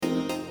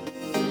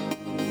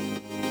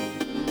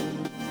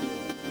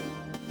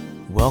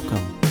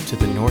Welcome to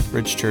the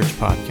Northbridge Church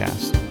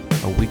Podcast,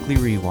 a weekly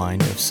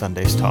rewind of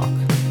Sunday's talk.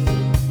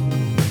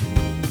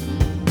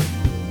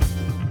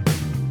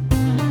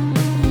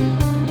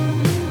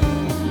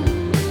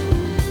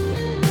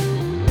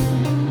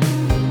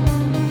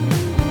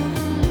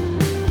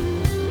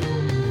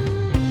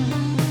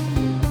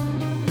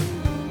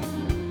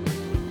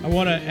 I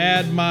want to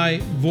add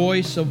my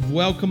voice of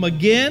welcome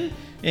again.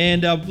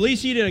 And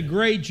Lisa, you did a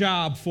great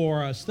job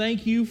for us.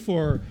 Thank you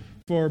for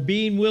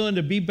being willing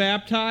to be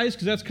baptized,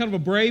 because that's kind of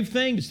a brave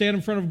thing to stand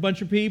in front of a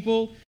bunch of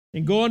people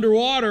and go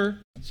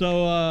underwater.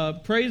 So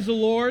praise the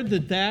Lord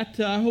that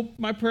I hope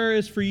my prayer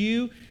is for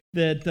you,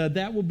 that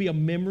that will be a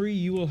memory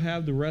you will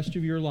have the rest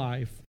of your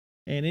life.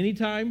 And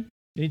anytime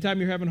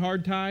you're having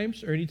hard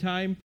times, or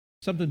anytime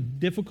something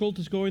difficult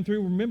is going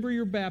through, remember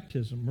your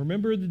baptism.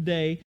 Remember the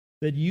day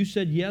that you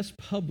said yes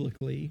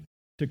publicly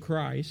to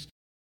Christ,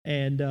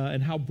 and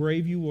how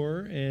brave you were,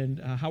 and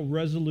how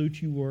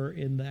resolute you were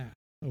in that.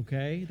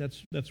 Okay,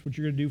 that's what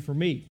you're going to do for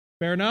me.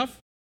 Fair enough?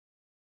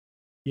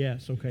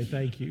 Yes. Okay.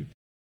 Thank you.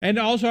 And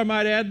also, I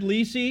might add,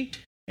 Lisi,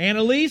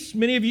 Annalise.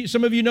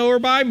 Some of you know her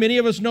by. Many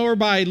of us know her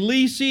by.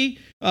 Lisi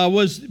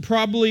was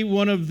probably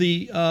one of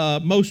the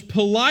most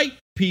polite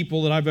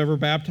people that I've ever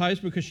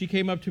baptized, because she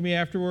came up to me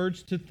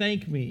afterwards to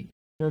thank me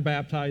for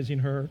baptizing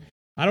her.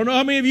 I don't know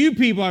how many of you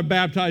people I've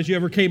baptized you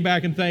ever came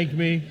back and thanked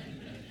me.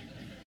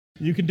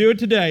 You can do it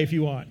today if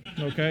you want,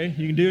 okay?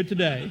 You can do it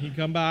today. You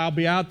come by, I'll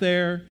be out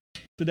there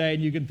today,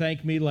 and you can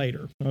thank me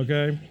later,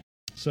 okay?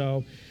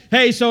 So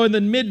in the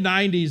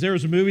mid-'90s, there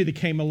was a movie that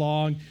came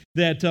along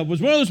that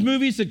was one of those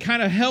movies that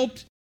kind of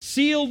helped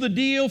seal the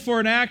deal for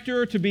an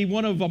actor to be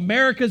one of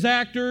America's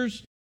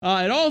actors.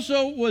 It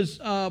also was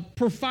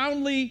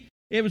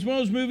it was one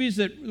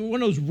of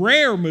those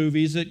rare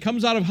movies that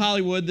comes out of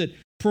Hollywood that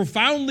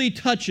profoundly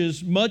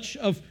touches much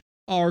of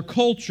our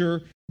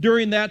culture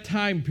during that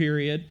time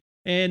period.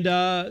 And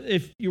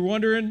if you're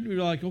wondering,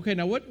 you're like, okay,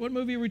 now what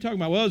movie are we talking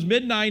about? Well, it was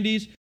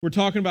mid-'90s. We're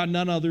talking about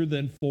none other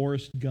than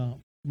Forrest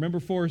Gump.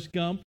 Remember Forrest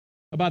Gump?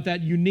 About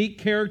that unique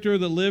character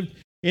that lived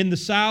in the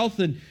South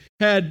and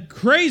had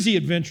crazy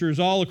adventures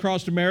all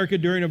across America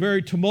during a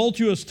very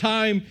tumultuous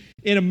time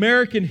in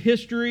American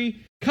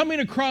history, coming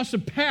across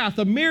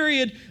a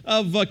myriad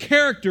of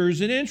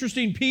characters and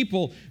interesting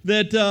people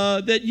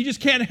that you just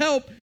can't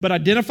help but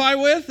identify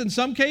with in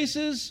some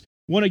cases,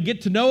 want to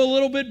get to know a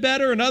little bit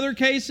better in other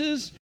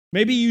cases.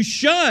 Maybe you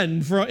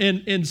shun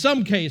in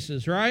some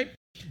cases, right?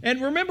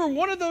 And remember,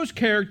 one of those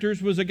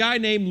characters was a guy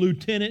named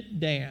Lieutenant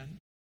Dan.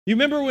 You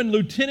remember when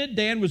Lieutenant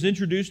Dan was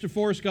introduced to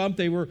Forrest Gump?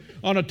 They were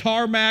on a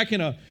tarmac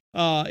at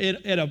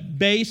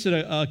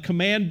a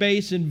command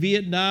base in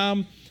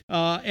Vietnam,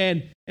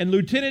 and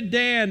Lieutenant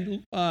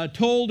Dan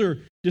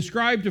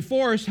described to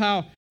Forrest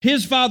how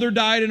his father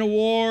died in a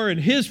war, and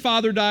his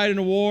father died in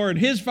a war, and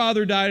his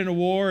father died in a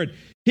war, and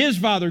his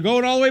father,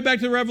 going all the way back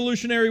to the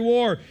Revolutionary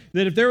War,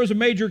 that if there was a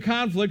major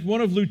conflict,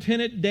 one of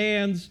Lieutenant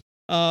Dan's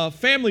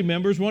family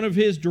members, one of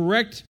his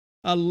direct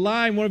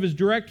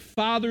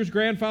fathers,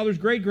 grandfathers,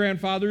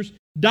 great-grandfathers,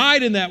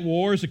 died in that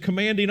war as a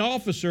commanding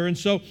officer. And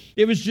so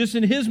it was just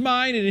in his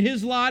mind and in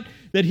his lot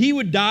that he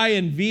would die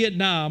in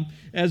Vietnam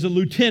as a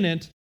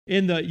lieutenant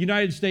in the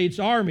United States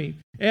Army.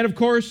 And of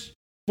course,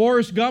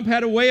 Forrest Gump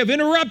had a way of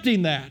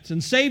interrupting that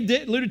and saved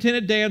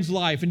Lieutenant Dan's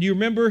life. And do you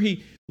remember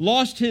he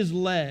lost his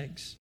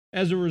legs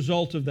as a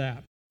result of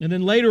that? And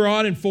then later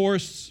on in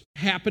Forrest's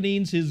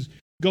happenings, his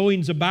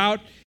goings about,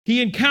 he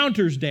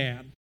encounters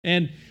Dan.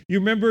 And you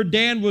remember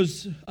Dan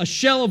was a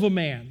shell of a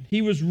man.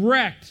 He was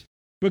wrecked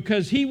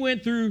because he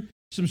went through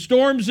some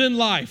storms in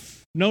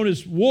life known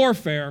as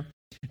warfare,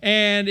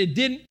 and it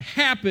didn't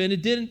happen.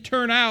 It didn't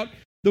turn out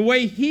the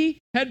way he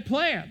had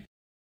planned.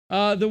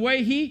 The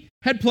way he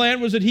had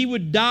planned was that he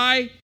would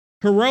die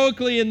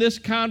heroically in this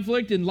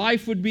conflict and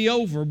life would be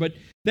over. But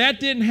that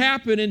didn't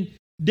happen, and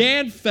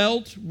Dan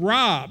felt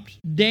robbed.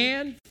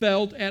 Dan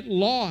felt at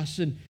loss.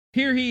 And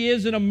here he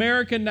is in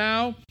America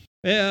now,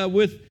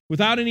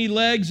 without any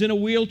legs, in a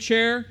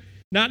wheelchair,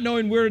 not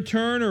knowing where to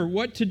turn or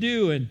what to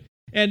do.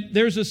 And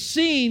there's a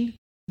scene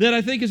that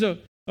I think is a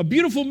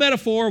beautiful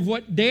metaphor of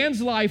what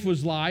Dan's life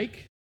was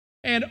like,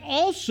 and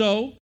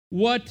also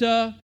what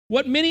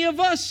many of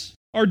us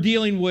are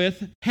dealing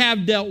with,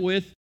 have dealt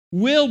with,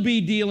 will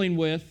be dealing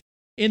with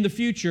in the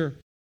future.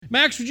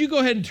 Max, would you go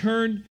ahead and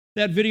turn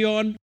that video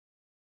on?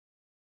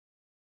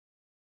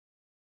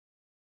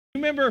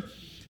 Remember,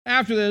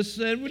 after this,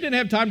 and we didn't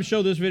have time to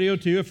show this video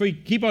to you. If we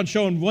keep on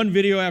showing one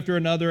video after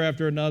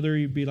another,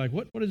 you'd be like,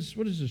 what is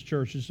this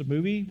church? Is this a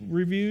movie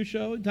review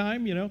show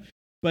time, you know?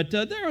 But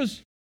there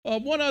was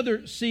one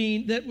other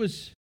scene that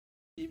was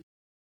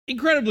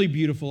incredibly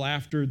beautiful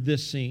after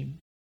this scene.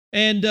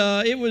 And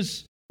it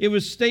was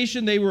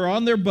stationed, they were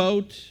on their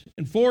boat,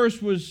 and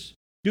Forrest was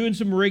doing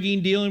some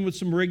rigging, dealing with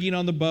some rigging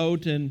on the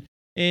boat, and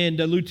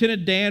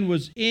Lieutenant Dan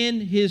was in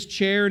his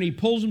chair, and he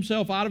pulls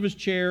himself out of his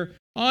chair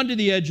onto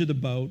the edge of the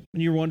boat,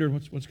 and you're wondering,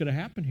 what's going to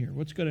happen here?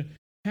 What's going to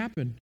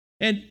happen?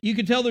 And you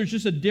can tell there's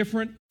just a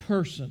different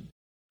person.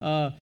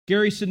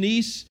 Gary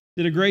Sinise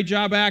did a great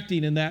job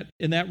acting in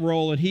that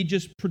role, and he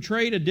just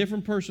portrayed a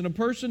different person, a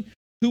person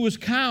who was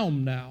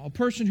calm now, a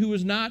person who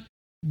was not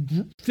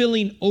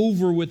filling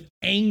over with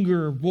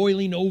anger,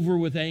 boiling over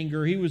with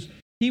anger.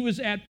 He was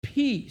at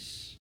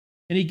peace.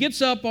 And he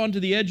gets up onto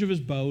the edge of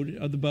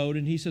the boat,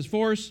 and he says,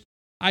 "Forrest,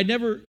 I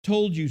never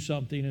told you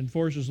something." And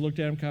Forrest just looked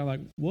at him kind of like,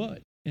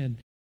 "What?" And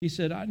he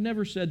said, "I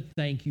never said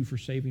thank you for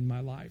saving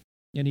my life."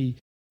 And he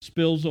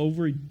spills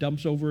over, he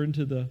dumps over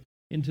into the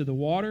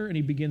water, and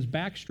he begins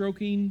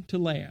backstroking to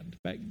land.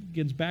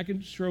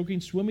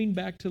 Swimming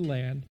back to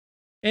land.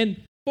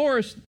 And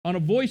Forrest, on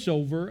a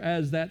voiceover,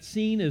 as that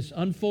scene is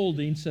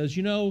unfolding, says,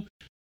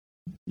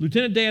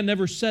 Lieutenant Dan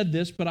never said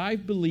this, but I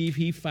believe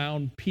he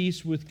found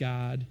peace with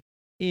God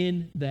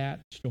in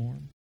that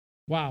storm.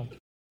 Wow.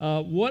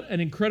 What an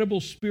incredible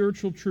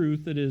spiritual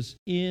truth that is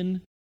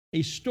in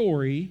a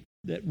story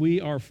that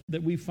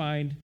we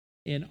find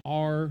in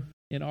our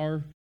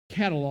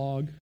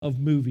catalog of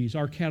movies,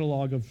 our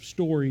catalog of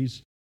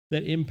stories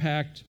that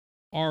impact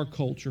our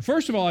culture.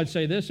 First of all, I'd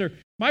say this: there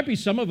might be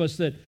some of us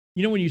that,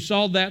 when you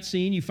saw that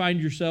scene, you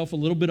find yourself a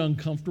little bit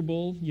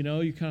uncomfortable.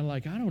 You're kind of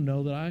like, I don't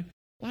know that I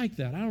like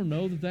that. I don't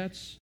know if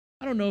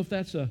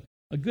that's a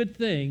good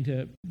thing.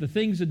 To the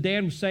things that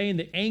Dan was saying,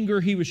 the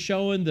anger he was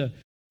showing,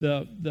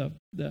 the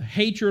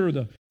hatred or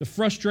the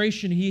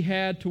frustration he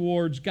had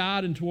towards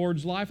God and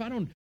towards life. I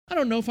don't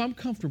know if I'm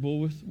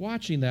comfortable with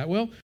watching that.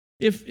 Well,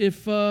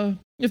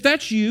 if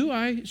that's you,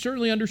 I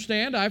certainly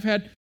understand. I've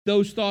had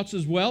those thoughts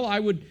as well. I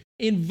would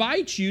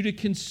invite you to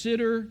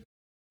consider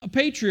a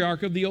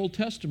patriarch of the Old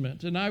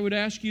Testament. And I would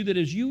ask you that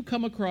as you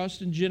come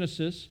across in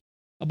Genesis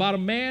about a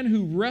man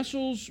who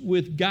wrestles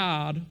with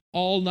God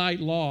all night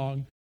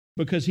long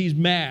because he's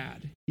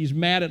mad. He's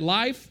mad at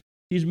life.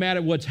 He's mad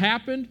at what's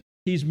happened.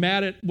 He's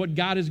mad at what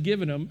God has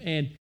given him.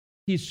 And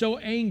he's so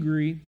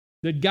angry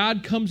that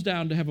God comes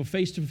down to have a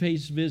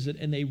face-to-face visit,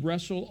 and they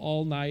wrestle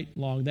all night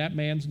long. That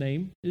man's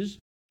name is,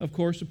 of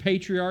course, a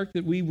patriarch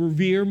that we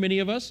revere, many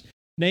of us,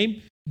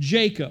 named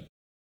Jacob.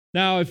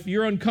 Now, if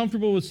you're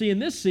uncomfortable with seeing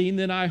this scene,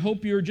 then I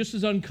hope you're just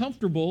as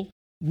uncomfortable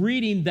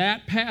reading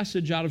that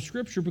passage out of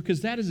Scripture,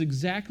 because that is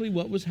exactly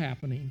what was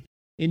happening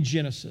in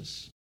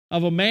Genesis.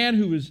 Of a man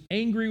who was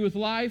angry with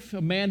life, a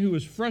man who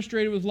was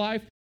frustrated with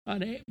life,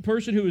 a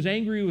person who was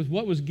angry with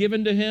what was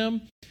given to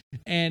him,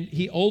 and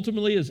he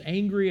ultimately is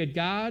angry at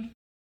God,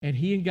 and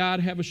he and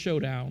God have a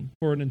showdown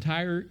for an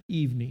entire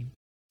evening.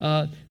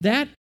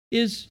 That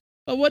is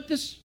what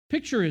this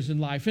picture is in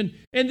life. And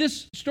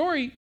this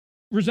story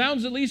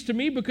resounds, at least to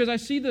me, because I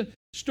see the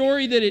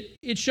story that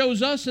it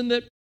shows us, and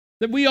that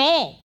we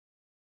all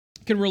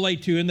can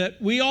relate to, and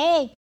that we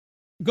all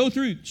go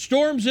through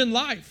storms in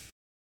life.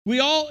 We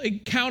all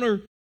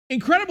encounter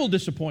incredible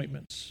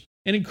disappointments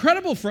and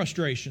incredible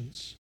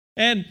frustrations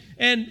and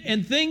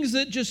things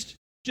that just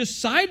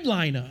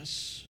sideline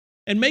us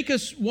and make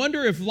us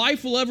wonder if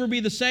life will ever be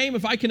the same,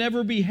 if I can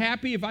ever be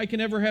happy, if I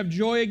can ever have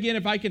joy again,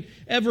 if I can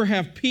ever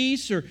have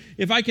peace, or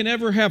if I can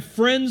ever have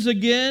friends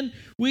again.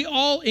 We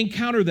all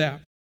encounter that.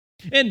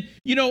 And,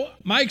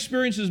 my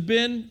experience has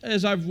been,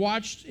 as I've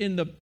watched in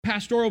the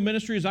pastoral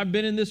ministry, as I've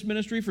been in this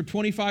ministry for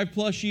 25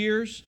 plus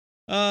years,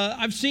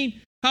 I've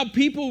seen how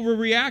people will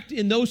react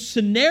in those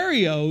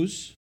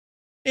scenarios,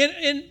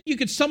 and you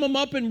could sum them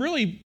up in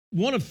really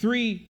one of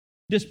three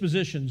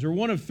dispositions, or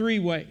one of three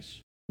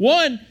ways.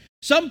 One,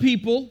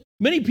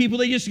 many people,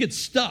 they just get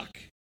stuck.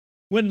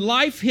 When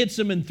life hits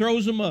them and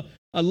throws them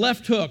a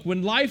left hook,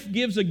 when life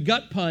gives a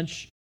gut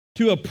punch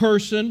to a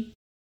person,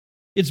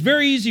 it's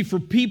very easy for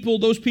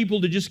those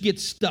people to just get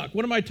stuck.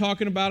 What am I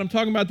talking about? I'm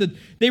talking about that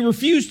they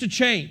refuse to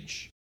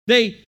change.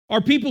 They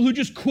are people who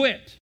just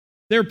quit.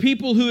 They're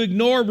people who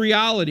ignore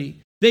reality.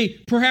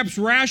 They perhaps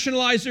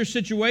rationalize their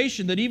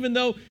situation, that even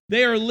though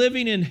they are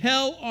living in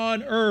hell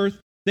on earth,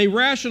 they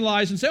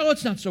rationalize and say, oh,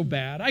 it's not so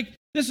bad.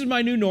 This is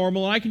my new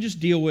normal, and I can just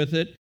deal with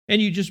it.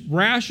 And you just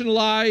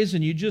rationalize,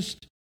 and you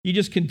just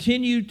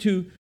continue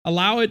to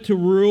allow it to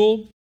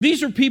rule.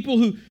 These are people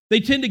who, they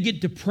tend to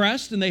get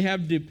depressed, and they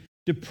have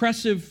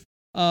depressive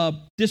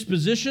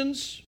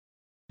dispositions.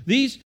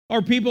 These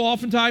are people,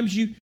 oftentimes,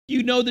 you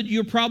know that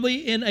you're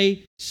probably in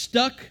a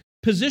stuck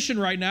position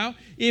right now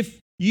if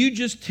you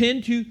just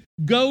tend to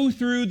go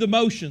through the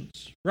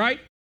motions, right?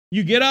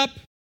 You get up,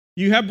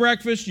 you have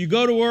breakfast, you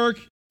go to work,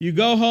 you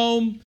go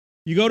home,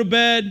 you go to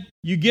bed,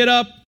 you get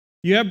up,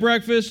 you have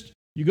breakfast,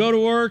 you go to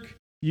work,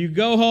 you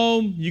go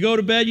home, you go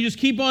to bed. You just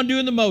keep on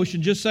doing the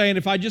motion, just saying,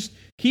 if I just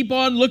keep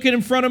on looking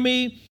in front of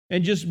me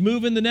and just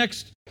moving the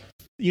next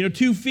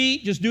 2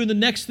 feet, just doing the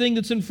next thing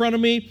that's in front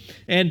of me,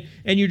 and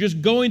you're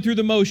just going through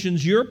the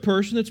motions, you're a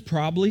person that's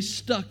probably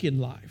stuck in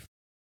life.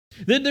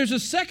 Then there's a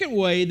second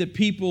way that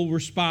people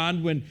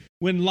respond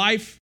when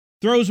life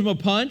throws them a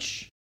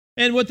punch.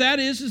 And what that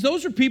is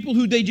those are people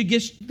who they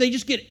just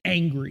get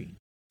angry.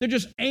 They're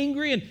just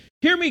angry. And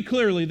hear me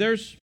clearly,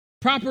 there's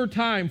proper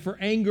time for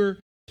anger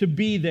to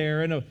be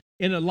there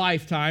in a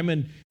lifetime,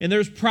 and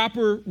there's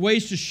proper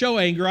ways to show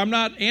anger. I'm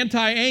not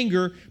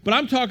anti-anger, but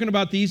I'm talking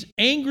about these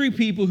angry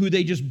people who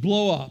they just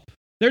blow up.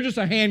 They're just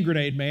a hand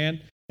grenade,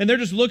 man. and they're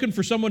just looking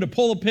for someone to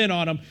pull a pin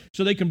on them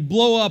so they can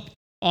blow up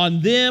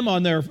on them,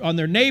 on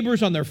their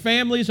neighbors, on their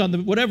families, on the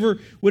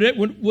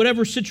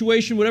whatever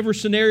situation, whatever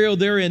scenario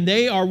they're in.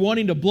 They are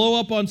wanting to blow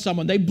up on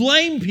someone. They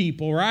blame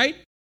people, right?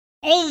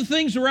 All the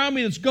things around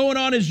me that's going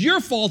on is your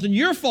fault and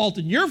your fault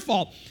and your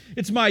fault.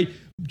 It's my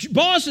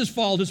boss's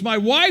fault. It's my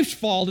wife's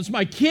fault. It's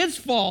my kid's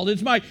fault.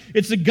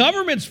 It's the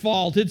government's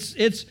fault.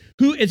 It's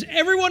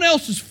everyone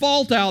else's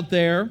fault out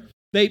there.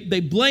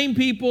 They blame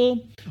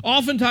people.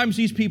 Oftentimes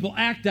these people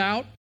act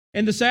out.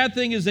 And the sad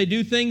thing is they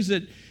do things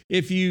that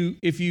if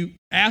you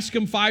ask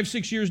them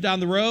 5-6 years down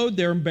the road,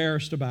 they're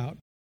embarrassed about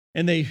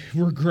and they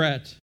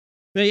regret.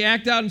 They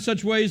act out in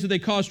such ways that they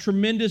cause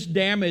tremendous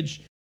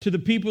damage to the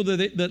people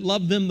that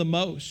love them the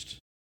most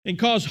and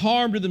cause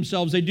harm to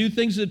themselves. They do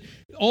things that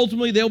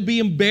ultimately they'll be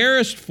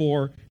embarrassed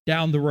for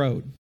down the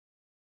road.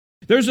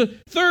 There's a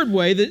third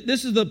way that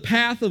this is the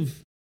path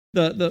of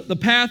the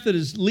path that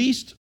is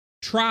least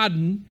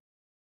trodden.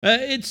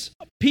 It's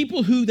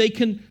people who they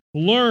can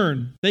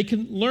learn. They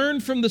can learn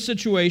from the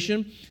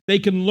situation. They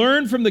can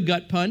learn from the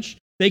gut punch.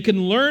 They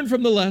can learn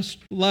from the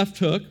left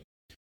hook.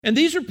 And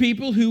these are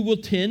people who will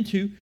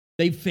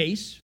they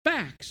face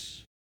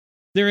facts.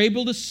 They're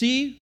able to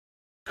see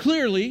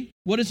clearly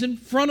what is in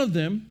front of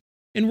them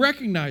and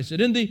recognize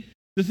it. And the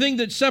thing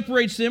that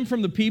separates them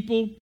from the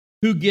people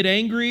who get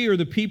angry or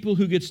the people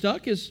who get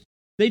stuck is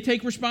they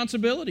take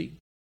responsibility.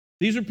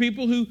 These are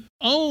people who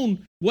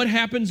own what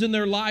happens in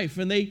their life,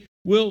 and they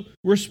will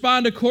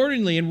respond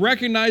accordingly and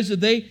recognize that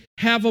they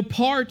have a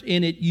part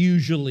in it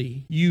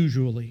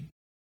usually.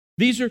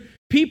 These are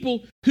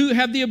people who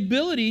have the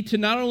ability to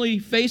not only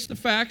face the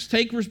facts,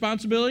 take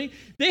responsibility,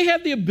 they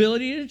have the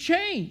ability to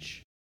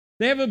change.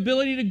 They have the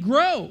ability to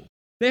grow.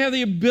 They have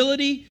the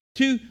ability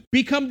to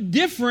become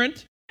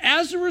different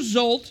as a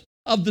result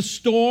of the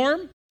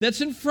storm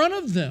that's in front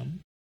of them.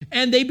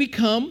 And they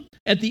become,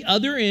 at the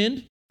other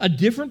end, a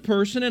different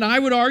person, and I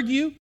would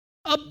argue,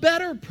 a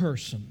better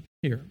person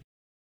here.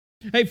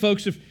 Hey,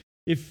 folks,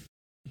 if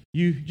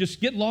you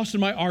just get lost in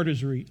my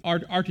artistry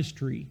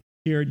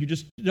here, and you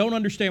just don't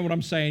understand what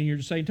I'm saying, you're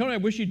just saying, Tony, I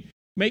wish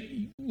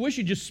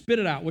you'd just spit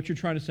it out, what you're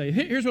trying to say.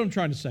 Here's what I'm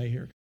trying to say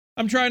here.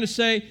 I'm trying to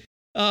say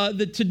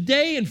that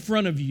today in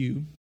front of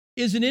you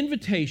is an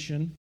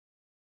invitation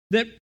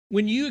that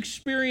when you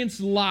experience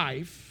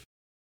life,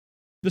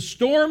 the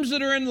storms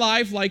that are in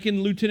life, like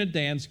in Lieutenant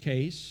Dan's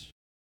case,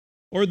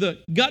 or the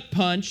gut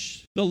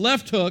punch, the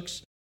left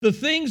hooks, the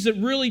things that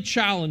really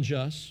challenge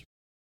us,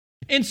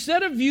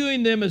 instead of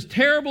viewing them as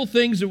terrible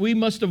things that we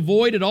must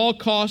avoid at all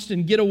costs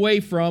and get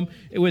away from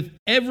with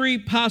every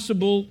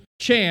possible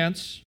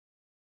chance,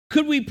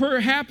 could we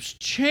perhaps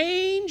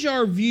change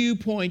our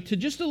viewpoint to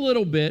just a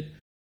little bit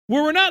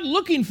where we're not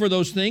looking for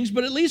those things,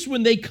 but at least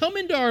when they come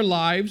into our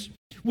lives,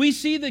 we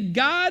see that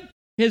God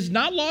has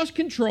not lost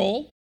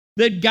control,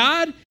 that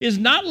God is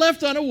not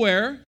left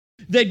unaware,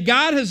 that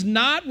God has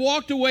not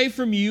walked away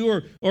from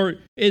you or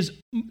is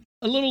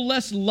a little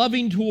less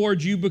loving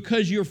towards you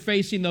because you're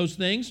facing those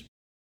things,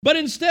 but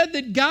instead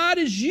that God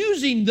is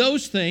using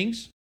those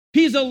things.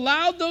 He's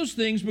allowed those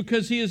things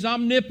because He is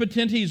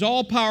omnipotent. He's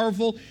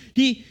all-powerful.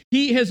 He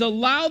has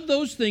allowed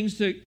those things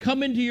to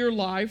come into your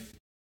life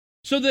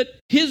so that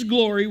His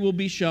glory will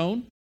be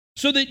shown,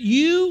 so that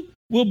you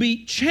will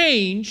be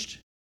changed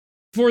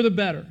for the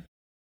better,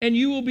 and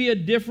you will be a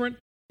different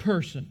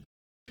person.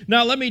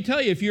 Now, let me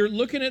tell you, if you're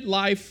looking at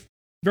life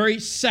very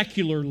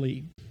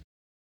secularly,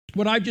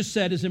 what I've just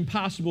said is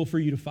impossible for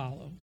you to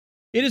follow.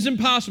 It is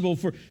impossible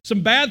for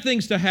some bad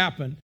things to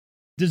happen.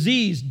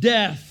 Disease,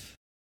 death,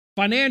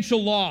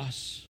 financial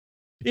loss.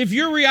 If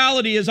your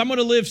reality is I'm going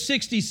to live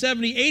 60,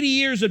 70, 80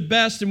 years at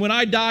best, and when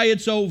I die,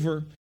 it's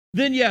over,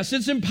 then yes,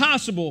 it's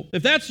impossible.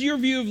 If that's your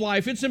view of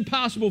life, it's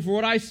impossible for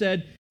what I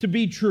said to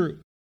be true.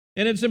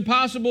 And it's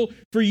impossible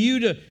for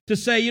you to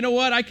say, you know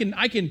what, I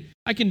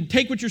can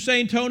take what you're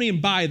saying, Tony,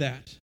 and buy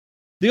that.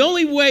 The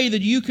only way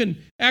that you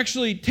can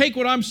actually take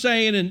what I'm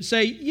saying and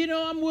say, you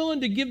know, I'm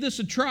willing to give this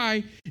a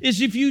try, is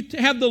if you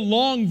have the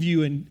long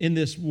view in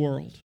this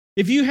world.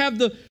 If you have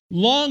the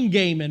long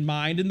game in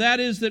mind, and that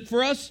is that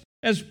for us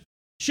as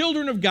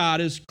children of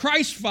God, as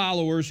Christ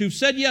followers who've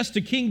said yes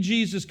to King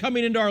Jesus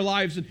coming into our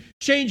lives and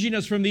changing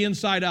us from the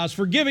inside out,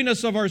 forgiving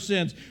us of our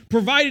sins,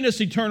 providing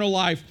us eternal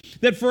life,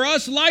 that for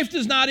us, life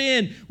does not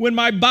end when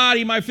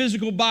my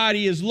physical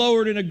body is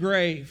lowered in a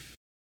grave.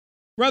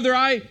 Rather,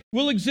 I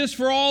will exist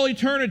for all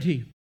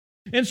eternity.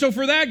 And so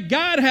for that,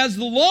 God has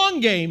the long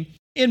game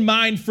in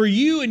mind for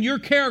you and your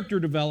character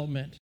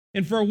development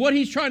and for what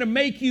He's trying to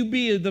make you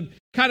be, the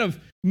kind of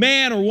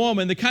man or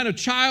woman, the kind of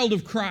child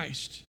of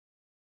Christ.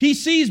 He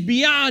sees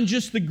beyond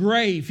just the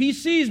grave. He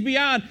sees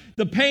beyond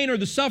the pain or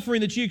the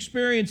suffering that you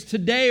experience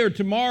today or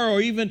tomorrow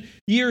or even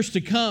years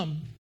to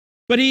come.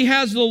 But He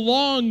has the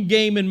long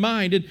game in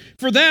mind. And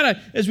for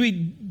that, as we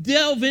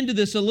delve into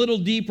this a little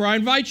deeper, I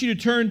invite you to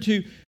turn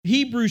to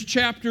Hebrews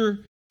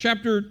chapter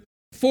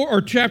 4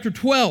 or chapter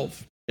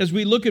 12 as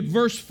we look at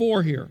verse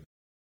 4 here.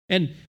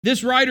 And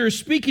this writer is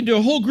speaking to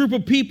a whole group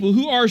of people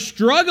who are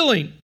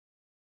struggling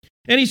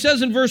And he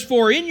says in verse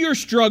 4, in your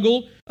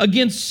struggle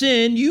against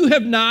sin, you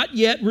have not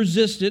yet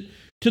resisted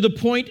to the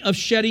point of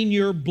shedding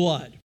your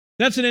blood.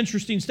 That's an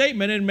interesting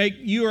statement and make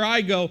you or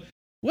I go,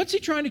 what's he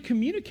trying to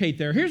communicate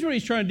there? Here's what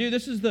he's trying to do.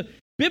 This is the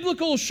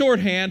biblical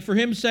shorthand for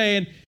him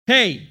saying,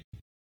 hey,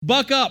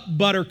 buck up,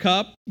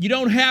 buttercup. You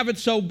don't have it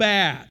so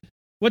bad.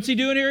 What's he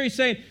doing here? He's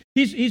saying,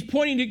 he's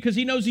pointing to, because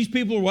he knows these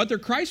people are what? They're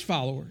Christ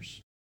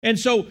followers. And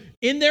so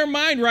in their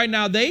mind right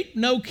now, they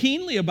know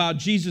keenly about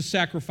Jesus'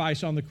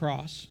 sacrifice on the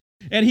cross.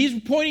 And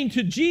he's pointing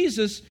to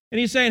Jesus and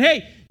he's saying,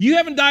 hey, you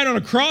haven't died on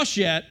a cross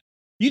yet.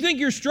 You think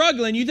you're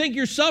struggling? You think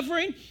you're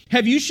suffering?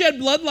 Have you shed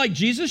blood like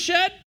Jesus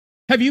shed?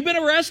 Have you been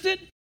arrested?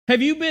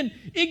 Have you been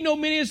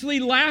ignominiously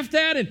laughed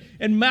at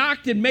and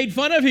mocked and made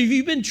fun of? Have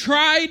you been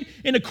tried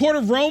in a court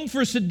of Rome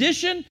for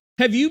sedition?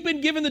 Have you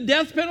been given the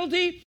death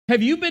penalty?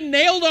 Have you been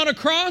nailed on a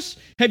cross?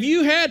 Have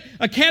you had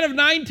a cat of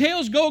nine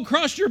tails go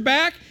across your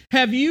back?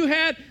 Have you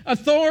had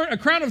a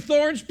crown of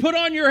thorns put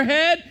on your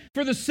head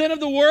for the sin of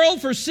the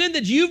world, for sin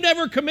that you've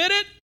never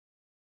committed?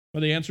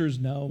 Well, the answer is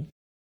no.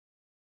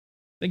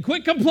 Then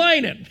quit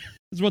complaining,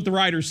 is what the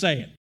writer's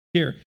saying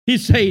here.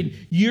 He's saying,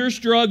 your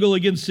struggle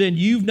against sin,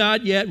 you've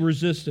not yet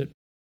resisted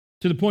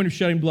to the point of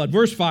shedding blood.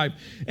 Verse 5,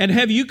 and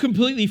have you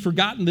completely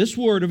forgotten this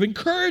word of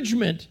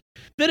encouragement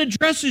that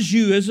addresses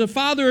you as a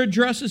father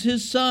addresses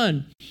his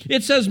son?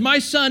 It says, my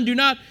son, do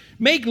not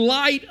make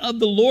light of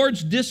the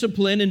Lord's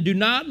discipline and do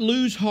not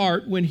lose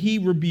heart when he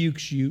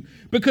rebukes you,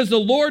 because the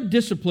Lord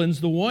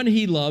disciplines the one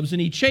he loves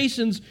and he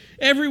chastens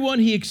everyone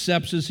he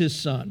accepts as his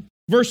son.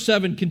 Verse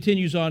 7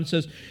 continues on and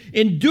says,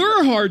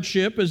 endure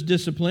hardship as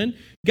discipline.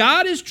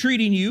 God is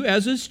treating you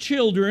as his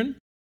children,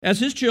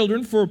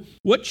 for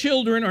what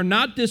children are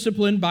not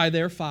disciplined by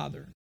their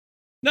father.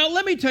 Now,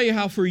 let me tell you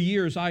how for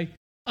years I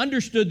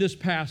understood this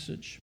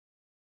passage.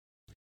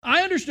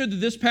 I understood that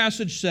this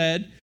passage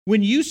said,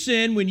 when you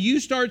sin, when you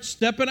start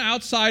stepping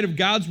outside of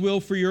God's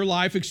will for your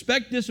life,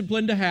 expect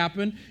discipline to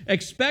happen,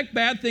 expect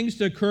bad things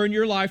to occur in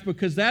your life,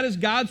 because that is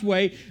God's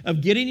way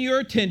of getting your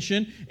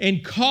attention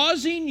and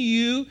causing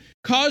you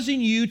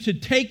to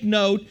take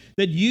note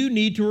that you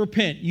need to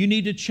repent. You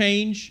need to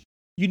change.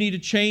 You need to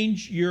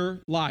change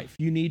your life.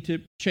 You need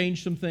to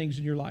change some things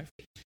in your life.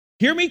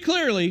 Hear me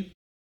clearly.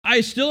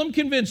 I still am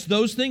convinced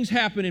those things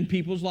happen in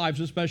people's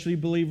lives, especially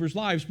believers'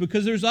 lives,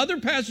 because there's other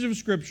passages of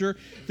Scripture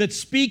that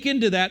speak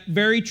into that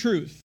very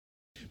truth.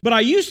 But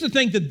I used to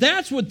think that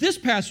that's what this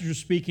passage was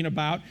speaking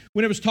about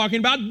when it was talking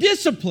about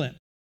discipline.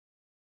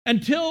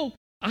 Until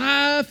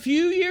a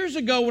few years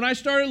ago, when I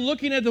started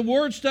looking at the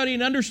word study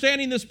and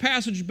understanding this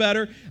passage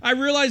better, I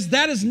realized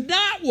that is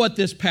not what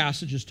this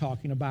passage is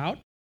talking about.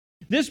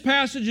 This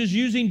passage is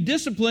using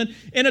discipline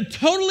in a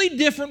totally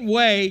different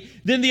way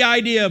than the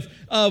idea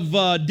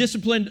of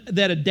discipline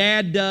that a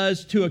dad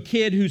does to a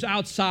kid who's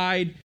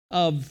outside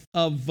of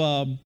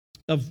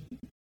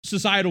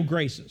societal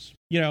graces.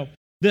 You know,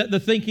 the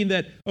thinking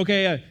that,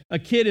 okay, a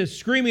kid is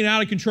screaming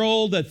out of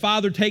control, that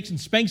father takes and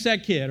spanks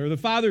that kid, or the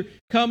father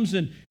comes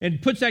and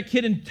puts that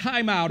kid in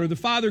timeout, or the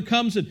father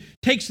comes and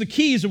takes the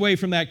keys away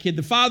from that kid.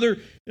 The father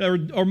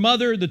or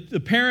mother, the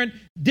parent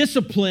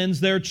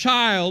disciplines their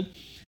child.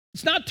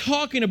 It's not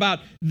talking about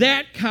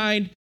that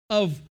kind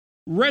of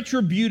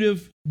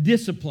retributive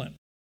discipline.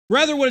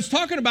 Rather, what it's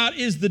talking about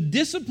is the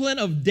discipline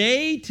of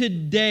day to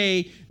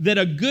day that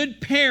a good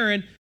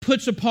parent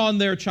puts upon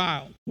their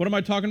child. What am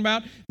I talking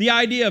about? The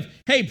idea of,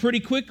 hey, pretty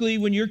quickly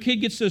when your kid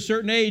gets to a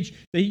certain age,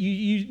 that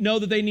you know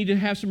that they need to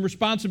have some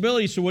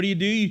responsibility. So what do?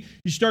 You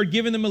start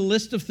giving them a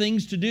list of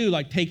things to do,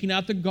 like taking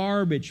out the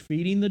garbage,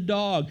 feeding the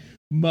dog,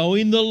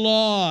 mowing the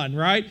lawn,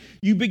 right?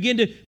 You begin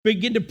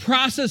to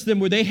process them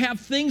where they have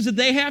things that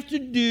they have to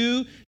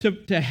do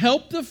to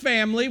help the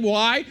family.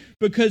 Why?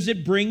 Because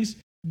it brings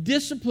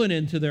discipline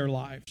into their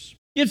lives.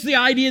 It's the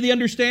idea, the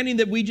understanding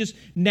that we just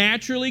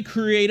naturally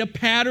create a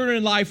pattern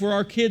in life where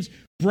our kids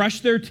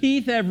brush their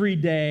teeth every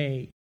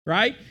day,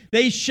 right?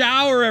 They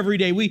shower every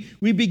day.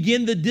 We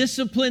begin the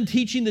discipline,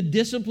 teaching the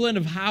discipline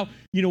of how,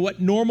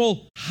 what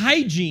normal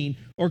hygiene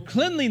or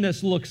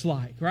cleanliness looks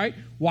like, right?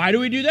 Why do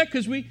we do that?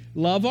 Because we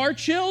love our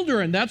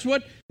children. That's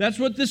what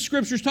this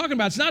scripture is talking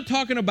about. It's not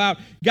talking about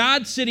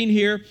God sitting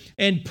here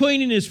and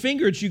pointing his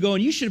finger at you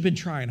going, you should have been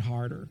trying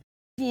harder.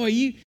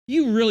 Boy,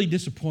 you really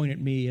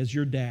disappointed me as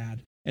your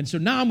dad. And so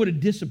now I'm going to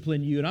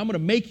discipline you and I'm going to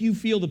make you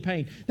feel the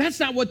pain. That's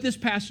not what this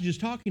passage is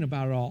talking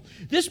about at all.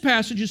 This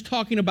passage is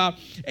talking about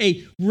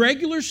a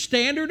regular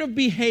standard of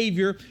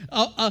behavior,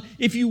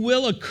 if you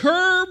will, a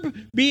curb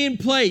being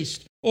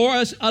placed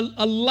or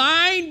a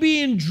line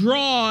being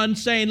drawn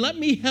saying, let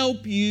me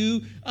help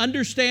you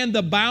understand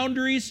the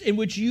boundaries in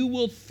which you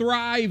will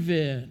thrive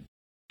in.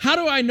 How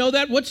do I know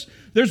that?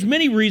 There's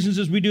many reasons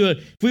if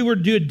we were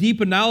to do a deep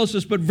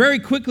analysis, but very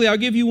quickly I'll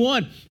give you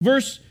one.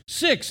 Verse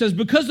 6 says,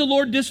 because the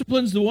Lord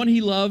disciplines the one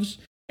he loves,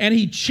 and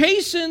he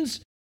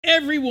chastens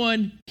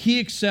everyone he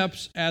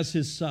accepts as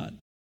his son.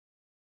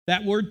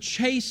 That word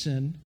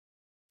chasten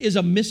is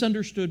a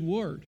misunderstood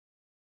word.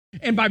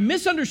 And by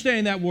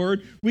misunderstanding that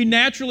word, we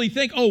naturally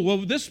think, oh, well,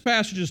 this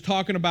passage is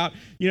talking about,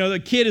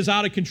 the kid is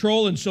out of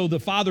control, and so the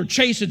father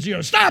chastens,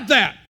 stop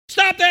that.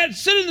 Stop that.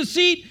 Sit in the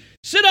seat.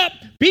 Sit up.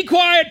 Be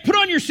quiet. Put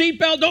on your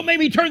seatbelt. Don't make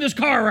me turn this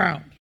car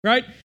around,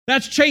 right?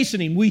 That's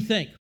chastening, we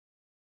think.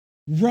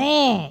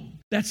 Wrong.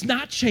 That's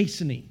not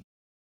chastening.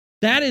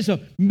 That is a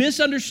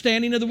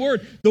misunderstanding of the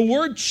word. The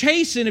word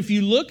chasten, if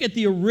you look at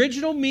the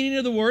original meaning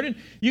of the word, and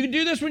you can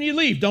do this when you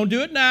leave. Don't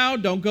do it now.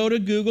 Don't go to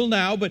Google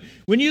now. But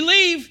when you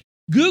leave,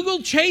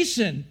 Google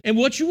chasten. And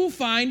what you will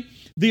find,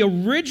 the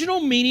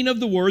original meaning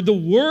of the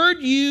word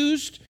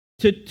used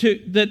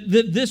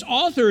that this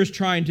author is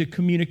trying to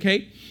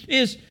communicate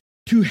is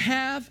to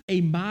have a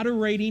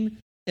moderating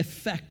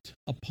effect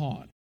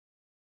upon.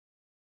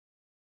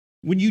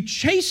 When you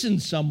chasten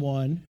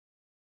someone,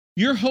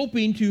 you're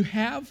hoping to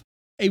have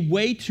a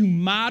way to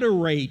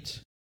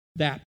moderate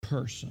that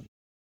person.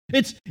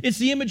 It's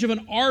the image of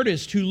an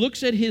artist who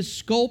looks at his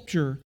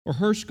sculpture or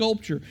her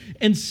sculpture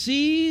and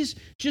sees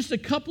just a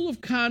couple of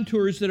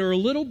contours that are a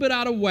little bit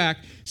out of whack,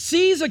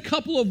 sees a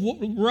couple of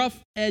rough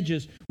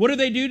edges. What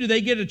do? Do they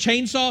get a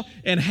chainsaw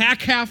and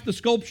hack half the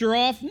sculpture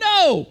off?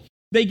 No!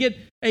 They get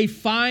a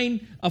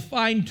fine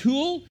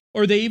tool,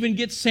 or they even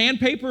get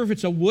sandpaper if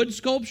it's a wood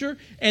sculpture,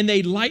 and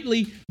they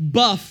lightly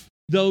buff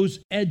those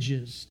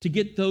edges to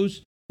get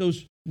those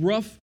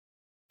rough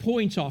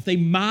points off. They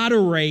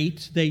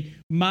moderate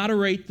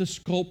the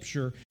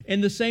sculpture. In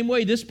the same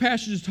way, this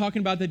passage is talking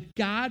about that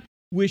God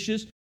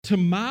wishes to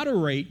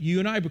moderate you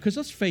and I, because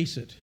let's face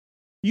it,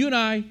 you and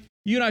I,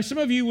 some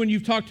of you, when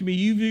you've talked to me,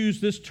 you've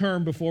used this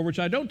term before, which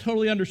I don't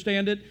totally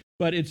understand it,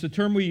 but it's a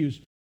term we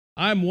use.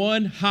 I'm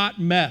one hot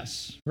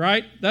mess,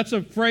 right? That's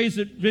a phrase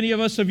that many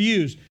of us have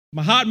used. I'm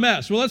a hot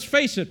mess. Well, let's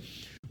face it.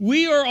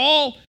 We are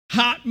all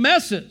hot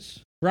messes,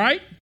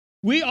 right?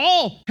 We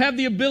all have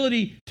the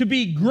ability to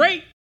be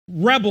great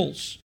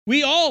rebels.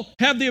 We all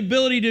have the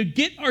ability to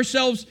get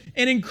ourselves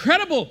in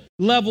incredible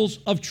levels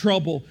of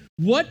trouble.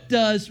 What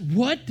does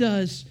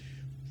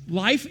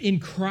life in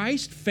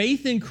Christ,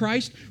 faith in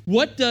Christ,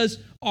 what does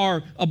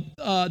our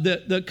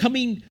the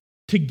coming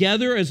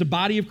together as a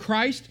body of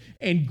Christ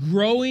and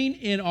growing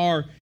in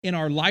our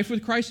life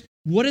with Christ,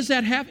 what does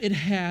that have? It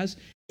has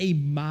a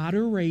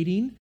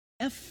moderating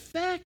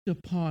effect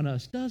upon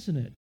us, doesn't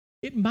it?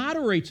 It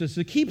moderates us.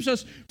 It keeps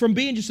us from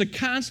being just a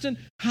constant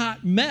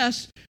hot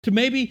mess to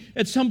maybe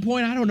at some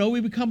point, I don't know, we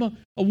become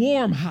a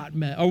warm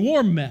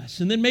mess.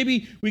 And then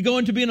maybe we go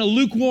into being a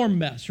lukewarm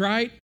mess,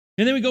 right?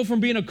 And then we go from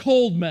being a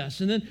cold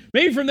mess. And then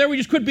maybe from there we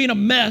just quit being a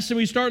mess and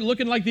we start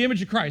looking like the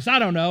image of Christ. I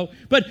don't know.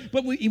 But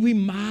we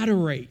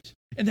moderate.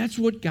 And that's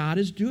what God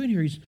is doing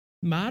here. He's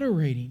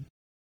moderating.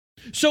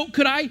 So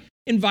could I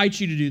invite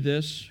you to do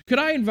this? Could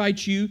I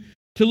invite you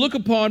to look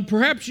upon,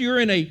 perhaps you're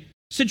in a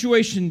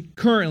situation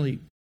currently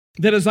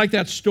that is like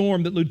that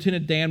storm that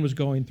Lieutenant Dan was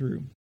going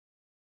through.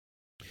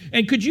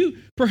 And could you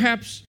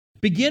perhaps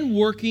begin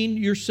working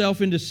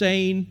yourself into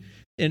saying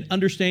and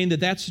understanding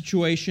that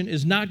situation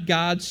is not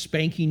God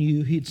spanking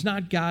you. It's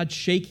not God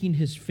shaking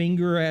his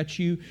finger at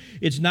you.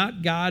 It's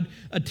not God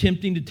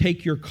attempting to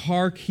take your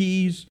car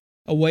keys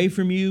away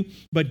from you.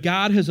 But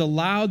God has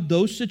allowed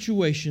those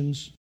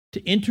situations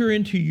to enter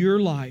into your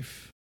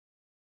life,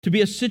 to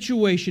be a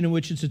situation in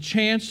which it's a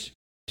chance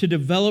to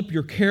develop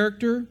your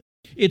character.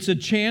 It's a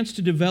chance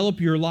to develop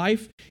your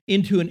life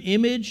into an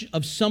image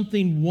of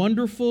something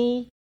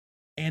wonderful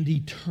and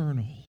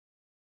eternal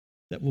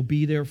that will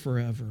be there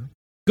forever.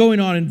 Going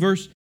on in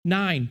verse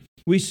 9,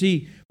 we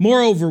see,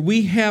 moreover,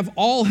 we have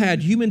all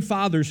had human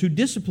fathers who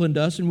disciplined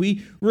us, and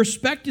we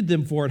respected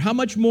them for it. How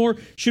much more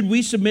should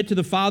we submit to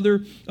the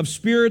Father of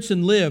spirits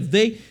and live?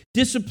 They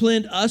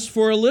disciplined us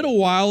for a little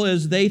while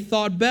as they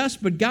thought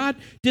best, but God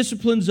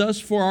disciplines us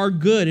for our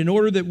good, in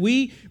order that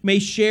we may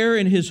share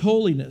in his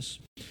holiness.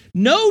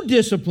 No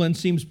discipline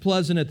seems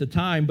pleasant at the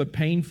time, but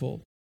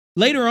painful.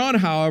 Later on,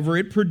 however,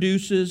 it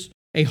produces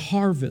a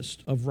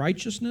harvest of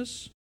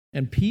righteousness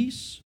and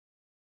peace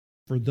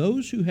for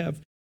those who have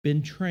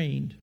been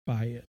trained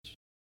by it.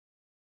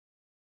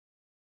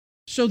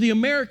 So the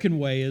American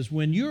way is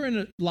when you're in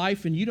a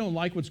life and you don't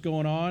like what's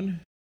going on,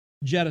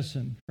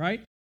 jettison,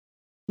 right?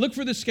 Look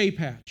for the escape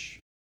hatch.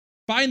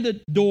 Find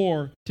the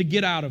door to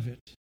get out of it.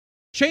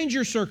 Change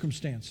your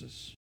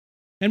circumstances.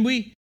 And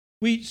we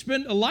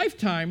spend a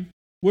lifetime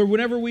where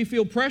whenever we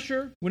feel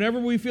pressure, whenever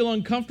we feel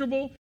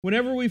uncomfortable,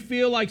 whenever we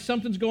feel like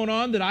something's going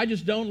on that I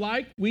just don't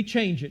like, we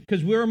change it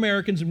because we're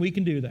Americans and we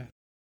can do that.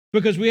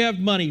 Because we have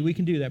money, we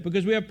can do that.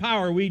 Because we have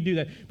power, we do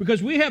that.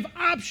 Because we have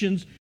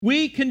options,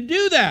 we can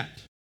do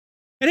that.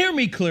 And hear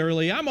me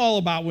clearly, I'm all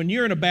about when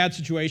you're in a bad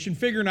situation,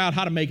 figuring out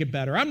how to make it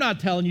better. I'm not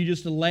telling you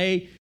just to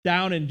lay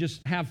down and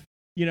just have,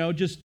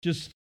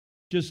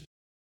 just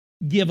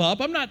give up.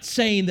 I'm not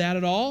saying that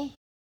at all.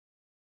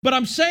 But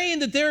I'm saying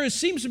that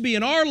seems to be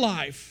in our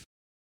life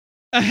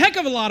a heck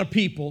of a lot of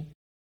people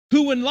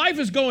who, when life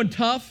is going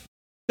tough,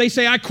 they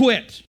say, I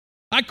quit.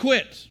 I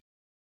quit.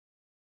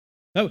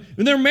 When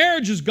their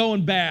marriage is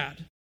going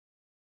bad,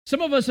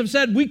 some of us have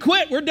said, we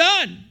quit, we're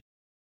done.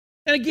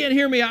 And again,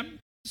 hear me,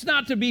 it's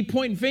not to be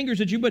pointing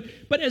fingers at you, but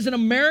as an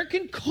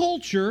American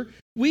culture,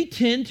 we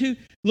tend to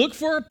look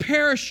for a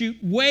parachute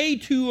way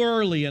too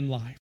early in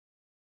life.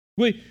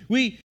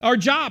 Our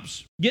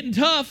jobs getting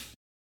tough.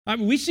 I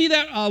mean, we see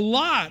that a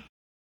lot.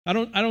 I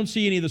don't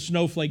see any of the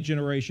snowflake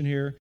generation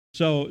here,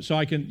 so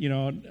I can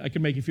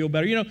make you feel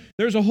better.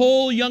 There's a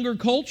whole younger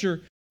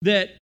culture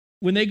that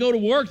when they go to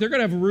work, they're going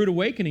to have a rude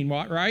awakening,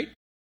 right?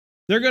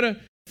 They're going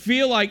to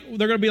feel like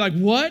they're going to be like,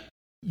 "What?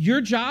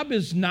 Your job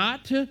is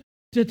not to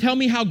tell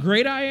me how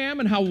great I am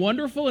and how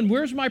wonderful, and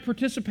where's my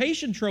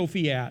participation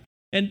trophy at?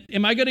 And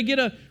am I going to get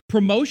a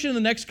promotion in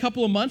the next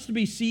couple of months to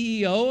be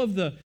CEO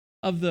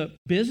of the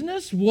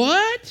business?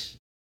 What?"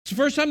 It's the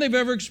first time they've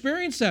ever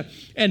experienced that.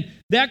 And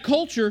that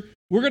culture,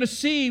 we're going to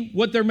see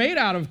what they're made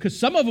out of, because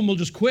some of them will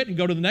just quit and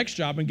go to the next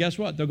job, and guess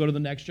what? They'll go to the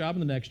next job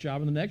and the next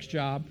job and the next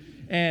job,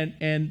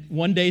 and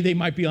one day they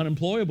might be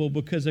unemployable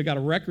because they've got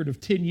a record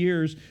of 10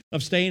 years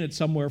of staying at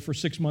somewhere for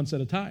 6 months at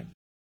a time.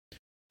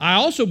 I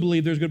also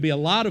believe there's going to be a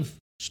lot of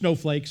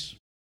snowflakes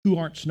who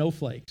aren't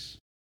snowflakes,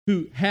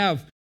 who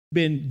have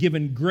been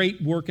given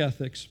great work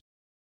ethics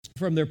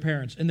from their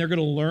parents, and they're going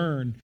to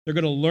learn. They're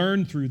going to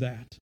learn through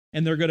that,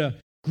 and they're going to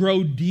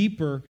grow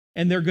deeper,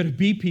 and they're going to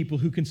be people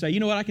who can say, "You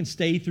know what, I can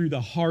stay through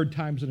the hard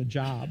times in a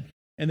job,"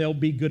 and they'll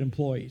be good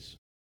employees.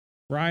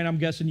 Ryan, I'm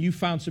guessing you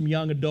found some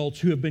young adults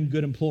who have been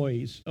good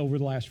employees over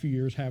the last few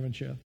years, haven't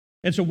you?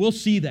 And so we'll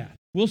see that.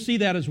 We'll see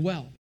that as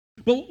well.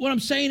 But what I'm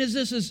saying is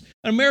this is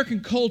an American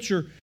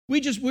culture.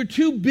 We're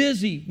too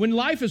busy. When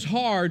life is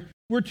hard,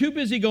 we're too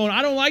busy going,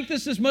 "I don't like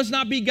this. This must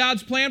not be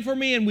God's plan for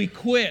me," and we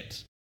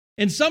quit.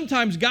 And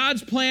sometimes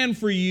God's plan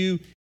for you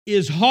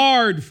is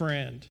hard,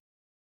 friend.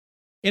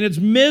 And it's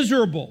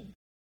miserable.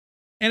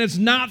 And it's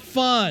not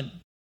fun.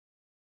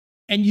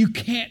 And you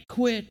can't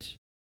quit.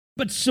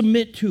 But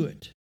submit to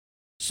it.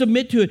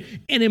 Submit to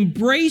it. And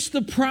embrace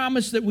the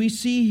promise that we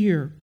see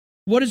here.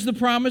 What is the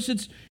promise?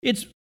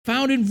 It's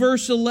found in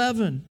verse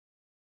 11.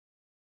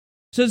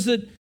 It says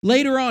that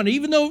later on,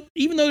 even though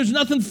there's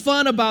nothing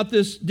fun about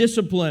this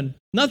discipline,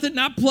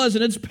 not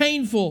pleasant, it's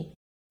painful.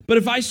 But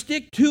if I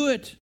stick to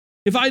it,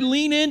 if I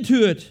lean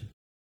into it,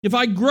 if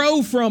I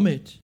grow from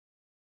it,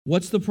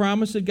 what's the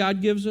promise that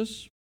God gives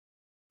us?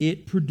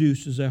 It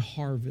produces a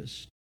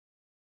harvest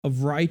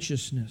of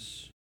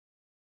righteousness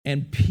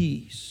and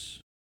peace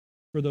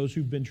for those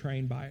who've been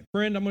trained by it.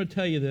 Friend, I'm going to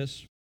tell you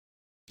this.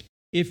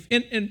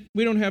 And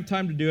we don't have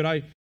time to do it.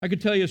 I could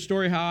tell you a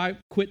story how I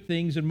quit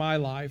things in my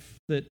life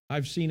that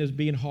I've seen as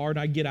being hard.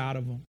 I get out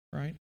of them,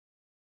 right?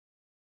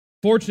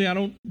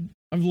 Fortunately,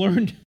 I've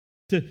learned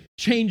to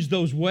change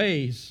those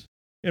ways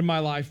in my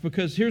life,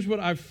 because here's what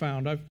I've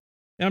found. And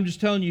I'm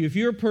just telling you, if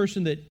you're a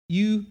person that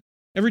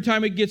every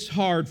time it gets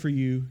hard for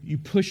you, you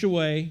push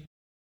away,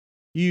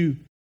 you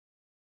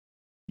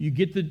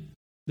get the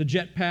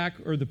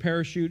jetpack or the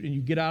parachute and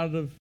you get out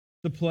of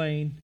the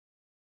plane,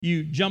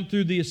 you jump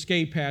through the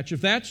escape hatch.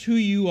 If that's who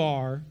you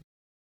are,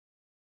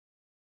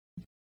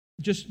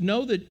 just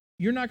know that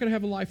you're not going to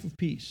have a life of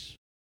peace.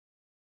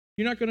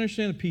 You're not going to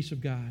understand the peace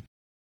of God,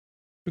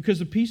 because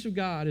the peace of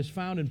God is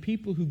found in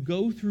people who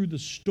go through the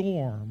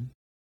storm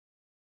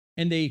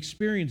and they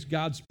experience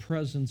God's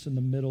presence in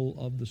the middle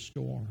of the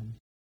storm.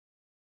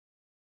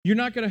 You're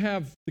not going to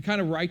have the kind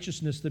of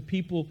righteousness that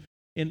people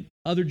in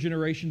other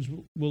generations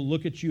will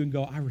look at you and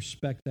go, "I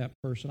respect that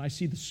person. I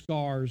see the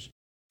scars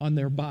on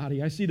their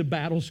body. I see the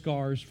battle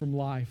scars from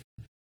life.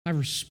 I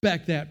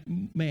respect that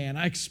man.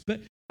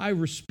 I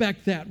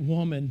respect that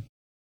woman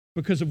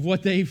because of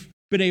what they've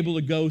been able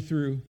to go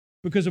through,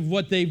 because of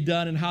what they've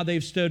done and how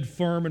they've stood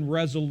firm and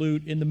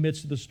resolute in the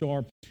midst of the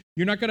storm."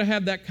 You're not going to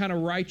have that kind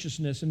of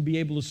righteousness and be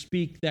able to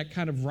speak that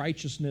kind of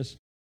righteousness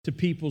to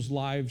people's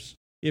lives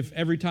if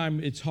every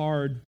time it's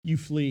hard, you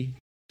flee.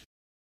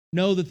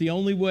 Know that the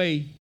only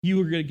way you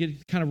are going to get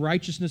the kind of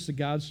righteousness that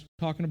God's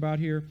talking about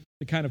here,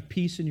 the kind of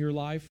peace in your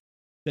life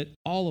that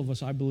all of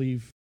us, I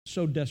believe,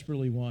 so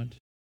desperately want,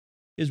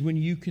 is when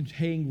you can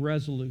hang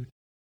resolute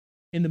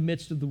in the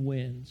midst of the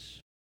winds.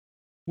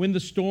 When the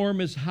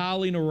storm is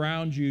howling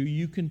around you,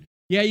 you can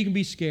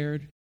be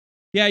scared.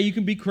 Yeah, you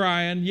can be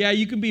crying. Yeah,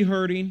 you can be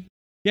hurting.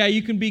 Yeah,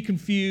 you can be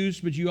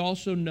confused, but you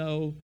also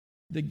know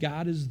that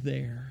God is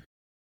there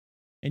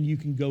and you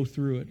can go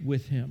through it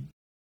with Him.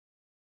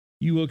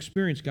 You will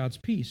experience God's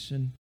peace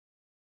and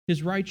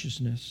His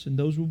righteousness, and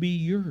those will be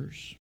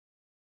yours.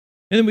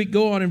 And then we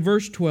go on in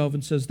verse 12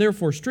 and says,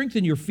 "Therefore,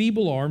 strengthen your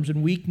feeble arms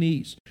and weak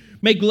knees.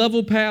 Make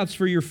level paths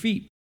for your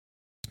feet,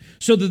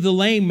 so that the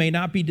lame may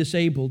not be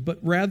disabled,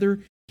 but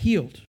rather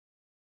healed."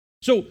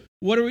 So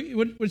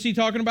what's he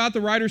talking about?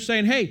 The writer's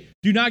saying, hey,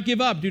 do not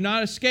give up, do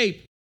not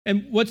escape.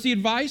 And what's the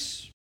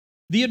advice?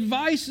 The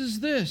advice is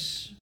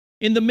this: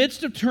 in the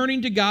midst of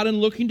turning to God and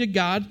looking to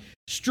God,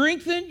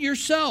 strengthen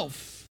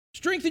yourself.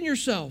 Strengthen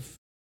yourself.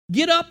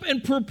 Get up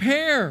and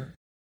prepare.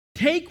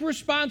 Take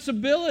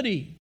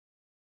responsibility.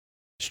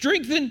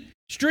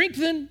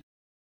 Strengthen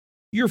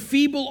your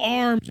feeble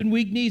arms and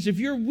weak knees. If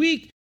you're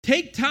weak,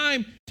 take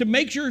time to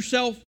make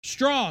yourself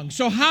strong.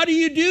 So how do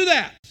you do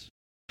that?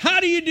 How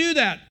do you do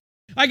that?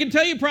 I can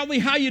tell you probably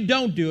how you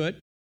don't do it.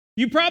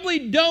 You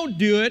probably don't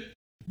do it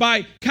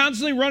by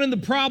constantly running the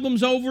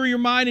problems over your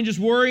mind and just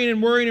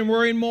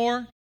worrying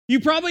more. You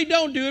probably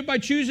don't do it by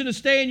choosing to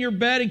stay in your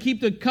bed and keep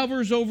the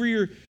covers of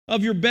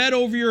your bed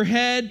over your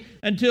head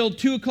until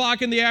 2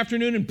 o'clock in the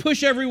afternoon and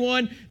push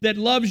everyone that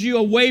loves you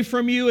away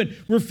from you and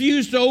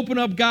refuse to open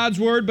up God's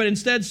Word, but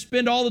instead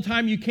spend all the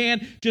time you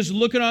can just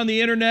looking on the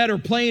internet or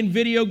playing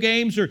video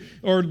games or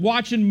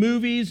watching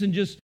movies and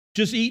just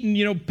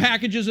eating,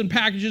 packages and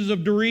packages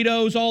of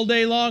Doritos all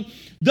day long.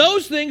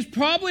 Those things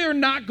probably are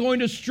not going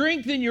to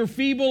strengthen your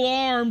feeble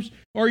arms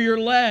or your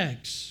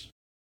legs.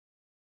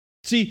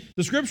 See,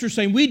 the Scripture is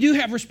saying we do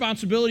have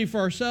responsibility for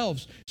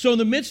ourselves. So in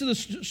the midst of the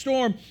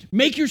storm,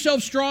 make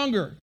yourself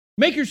stronger.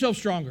 Make yourself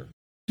stronger.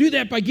 Do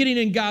that by getting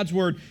in God's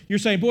Word. You're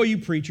saying, boy, you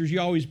preachers, you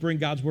always bring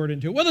God's Word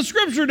into it. Well, the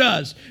Scripture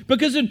does.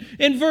 Because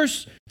in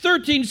verse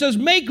 13 it says,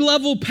 make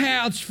level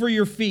paths for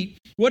your feet.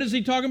 What is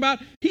he talking about?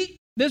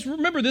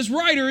 Remember, this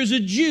writer is a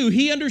Jew.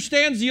 He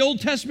understands the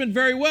Old Testament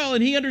very well,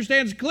 and he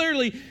understands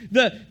clearly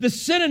the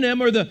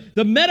synonym or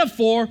the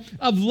metaphor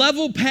of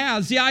level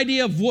paths, the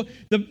idea of what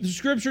the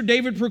Scripture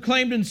David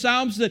proclaimed in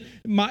Psalms that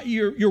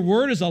your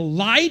word is a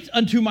light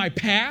unto my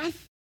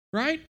path,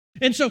 right?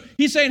 And so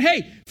he's saying,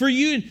 hey, for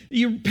you,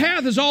 your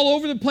path is all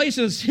over the place,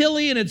 and it's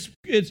hilly, and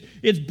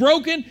it's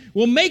broken.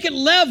 Well, make it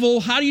level.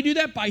 How do you do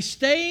that? By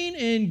staying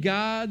in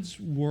God's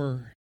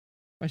Word.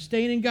 By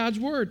staying in God's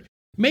Word.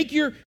 Make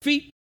your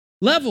feet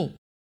level.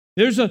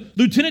 There's a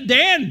Lieutenant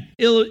Dan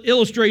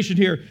illustration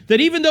here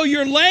that even though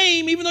you're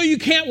lame, even though you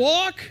can't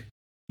walk,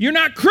 you're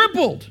not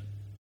crippled.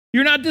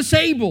 You're not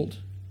disabled.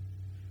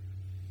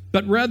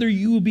 But rather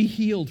you will be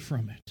healed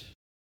from it,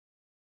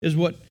 is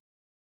what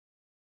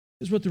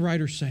the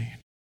writer's saying.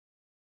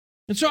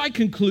 And so I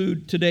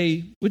conclude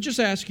today with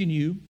just asking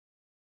you,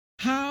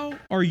 how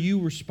are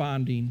you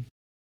responding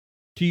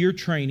to your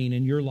training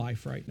in your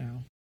life right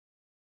now?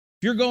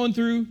 If you're going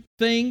through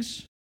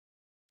things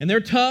and they're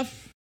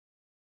tough,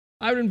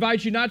 I would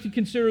invite you not to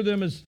consider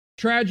them as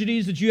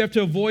tragedies that you have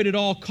to avoid at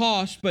all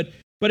costs, but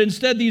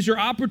instead these are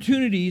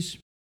opportunities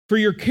for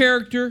your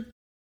character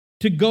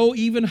to go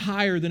even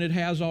higher than it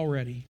has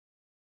already,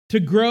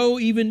 to grow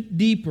even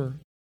deeper,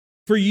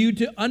 for you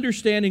to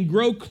understand and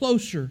grow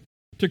closer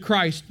to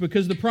Christ,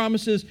 because the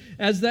promise is,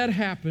 as that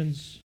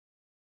happens,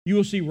 you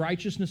will see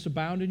righteousness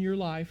abound in your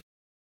life,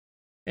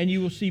 and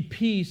you will see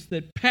peace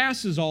that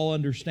passes all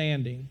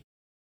understanding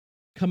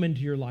come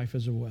into your life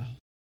as well.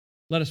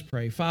 Let us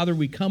pray. Father,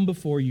 we come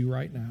before you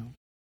right now.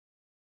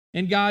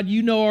 And God,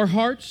 you know our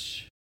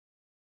hearts.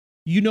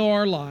 You know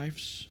our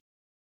lives.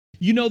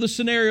 You know the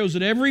scenarios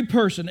that every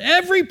person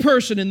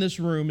in this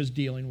room is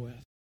dealing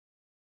with.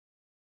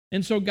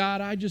 And so,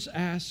 God, I just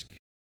ask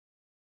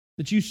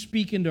that you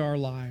speak into our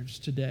lives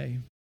today.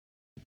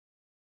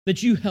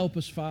 That you help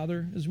us,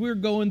 Father, as we're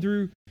going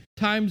through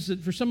times that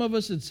for some of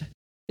us it's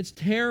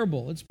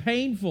terrible, it's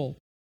painful,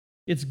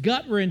 it's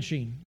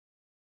gut-wrenching.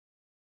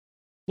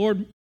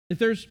 Lord, if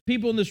there's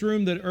people in this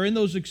room that are in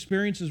those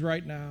experiences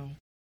right now,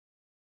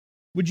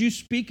 would you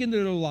speak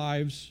into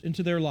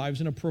their lives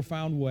in a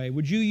profound way?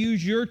 Would you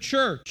use your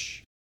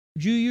church?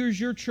 Would you use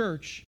your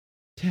church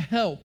to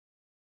help,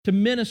 to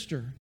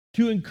minister,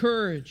 to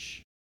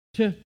encourage,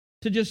 to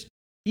just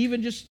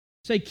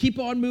say, keep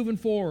on moving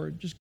forward.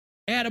 Just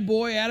add a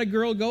boy, add a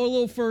girl, go a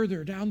little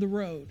further down the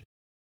road.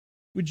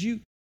 Would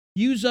you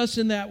use us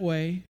in that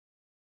way?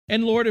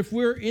 And Lord, if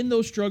we're in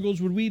those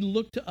struggles, would we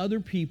look to other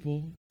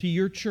people, to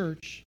your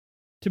church,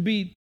 to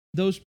be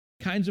those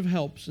kinds of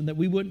helps, and that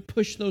we wouldn't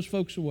push those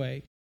folks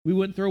away. We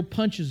wouldn't throw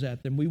punches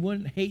at them. We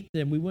wouldn't hate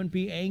them. We wouldn't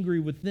be angry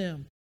with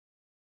them.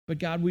 But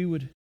God, we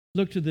would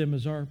look to them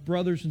as our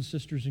brothers and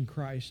sisters in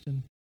Christ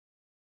and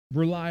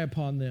rely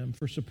upon them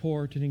for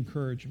support and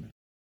encouragement.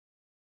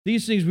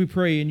 These things we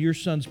pray in your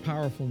Son's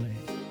powerful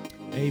name.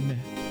 Amen.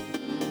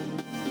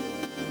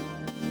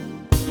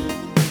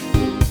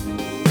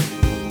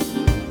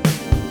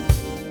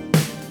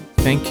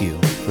 Thank you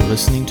for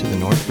listening to the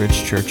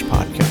Northbridge Church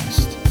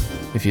podcast.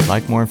 If you'd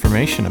like more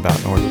information about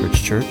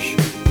Northbridge Church,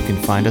 you can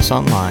find us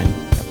online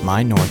at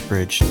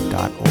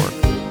mynorthbridge.org.